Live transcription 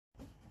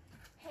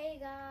Hey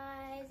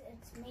guys,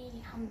 it's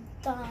me,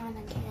 Hamdan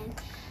again,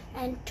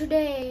 and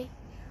today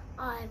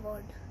I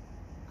would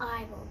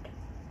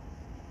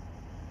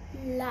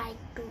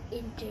like to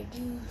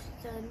introduce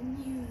the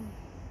new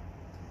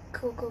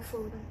coco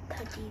phone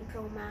 13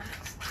 Pro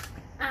Max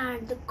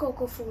and the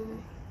coco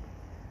phone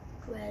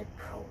 12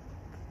 Pro.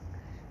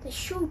 They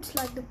shoots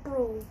like the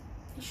Pro,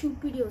 they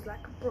shoot videos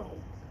like a Pro,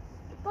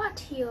 but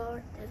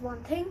here there's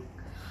one thing.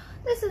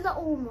 This is the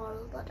old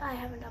model, but I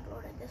haven't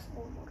uploaded this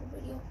old model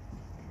video.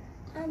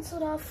 And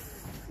sort of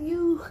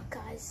you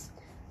guys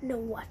know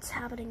what's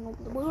happening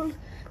over the world.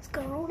 It's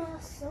Corona,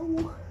 so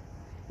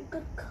you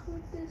could cover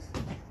this.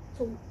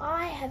 So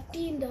I have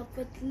teamed up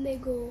with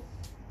Lego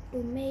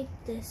to make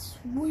this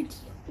video.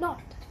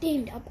 Not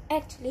teamed up,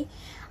 actually.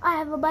 I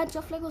have a bunch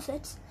of Lego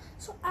sets.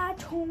 So at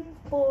home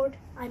board,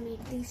 I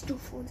made these two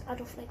phones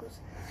out of Legos.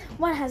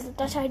 One has the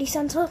Touch ID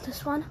sensor,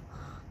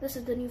 this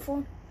is the new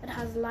phone. It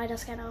has a LiDAR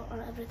scanner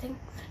and everything,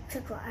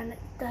 etc. And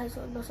there's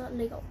also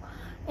Lego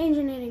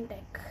engineering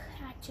tech.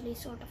 Actually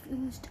sort of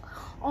used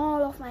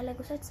all of my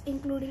Lego sets,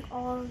 including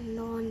all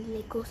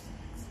non-Lego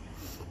sets.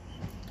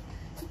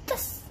 So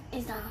this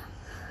is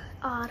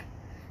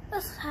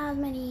this has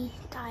many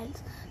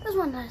tiles. This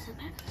one doesn't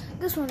have.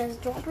 This one is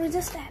drop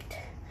resistant.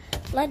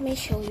 Let me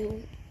show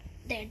you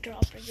their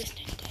drop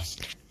resistant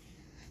test.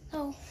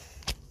 So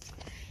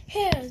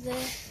here's the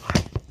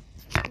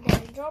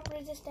drop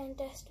resistant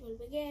test will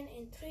begin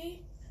in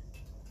 3,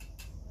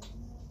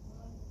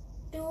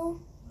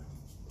 2,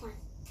 1.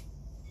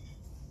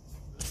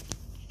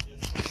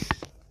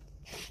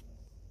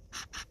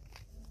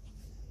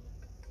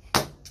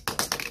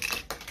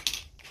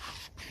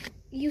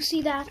 You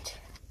see that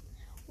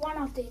one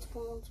of these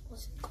phones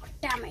got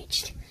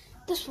damaged.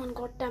 This one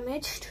got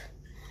damaged.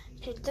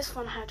 This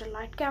one had a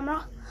light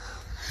camera,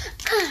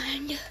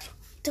 and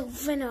the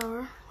winner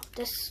of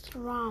this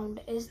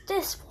round is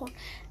this phone.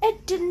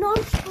 It did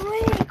not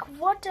break.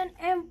 What an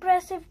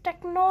impressive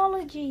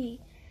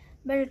technology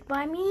built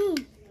by me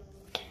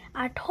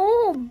at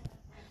home.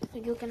 So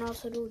you can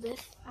also do this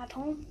at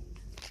home,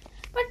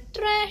 but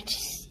try to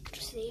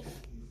safe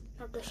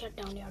not to shut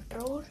down your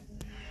drawer.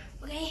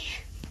 Okay.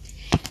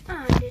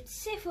 And it's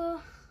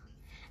safer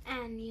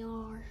and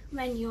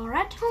when you're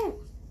at home.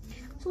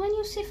 So when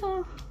you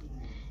safer,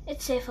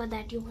 it's safer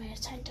that you wear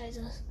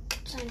sanitizers.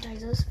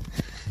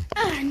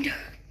 And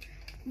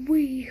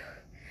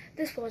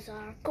this was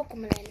our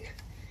Cocomelon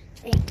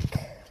Inc.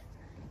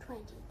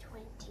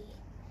 2020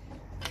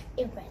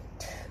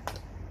 event.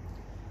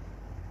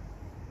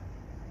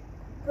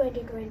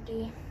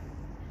 2020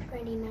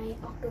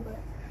 October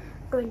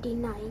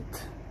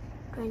 29th.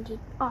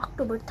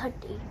 October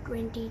 30,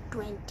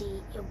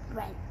 2020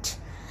 event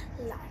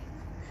live.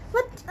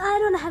 But I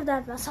don't have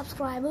that much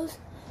subscribers,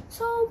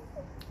 so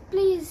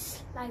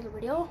please like the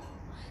video,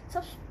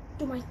 subscribe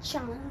to my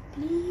channel,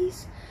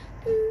 please.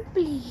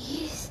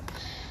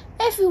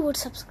 If you would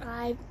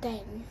subscribe,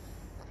 then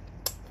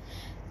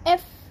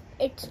if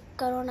it's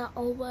Corona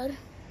over,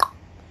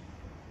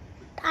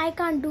 I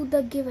can't do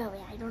the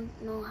giveaway. I don't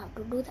know how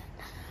to do that.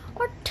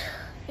 But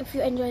if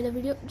you enjoy the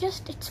video,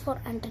 it's for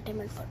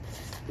entertainment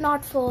purposes,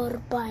 not for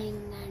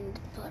buying and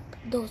for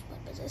those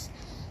purposes.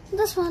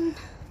 This one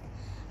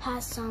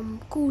has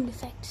some cool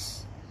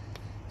effects.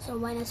 So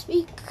when I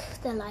speak,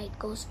 the light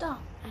goes down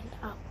and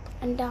up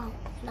and down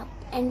and up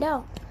and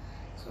down.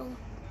 So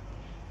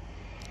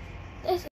this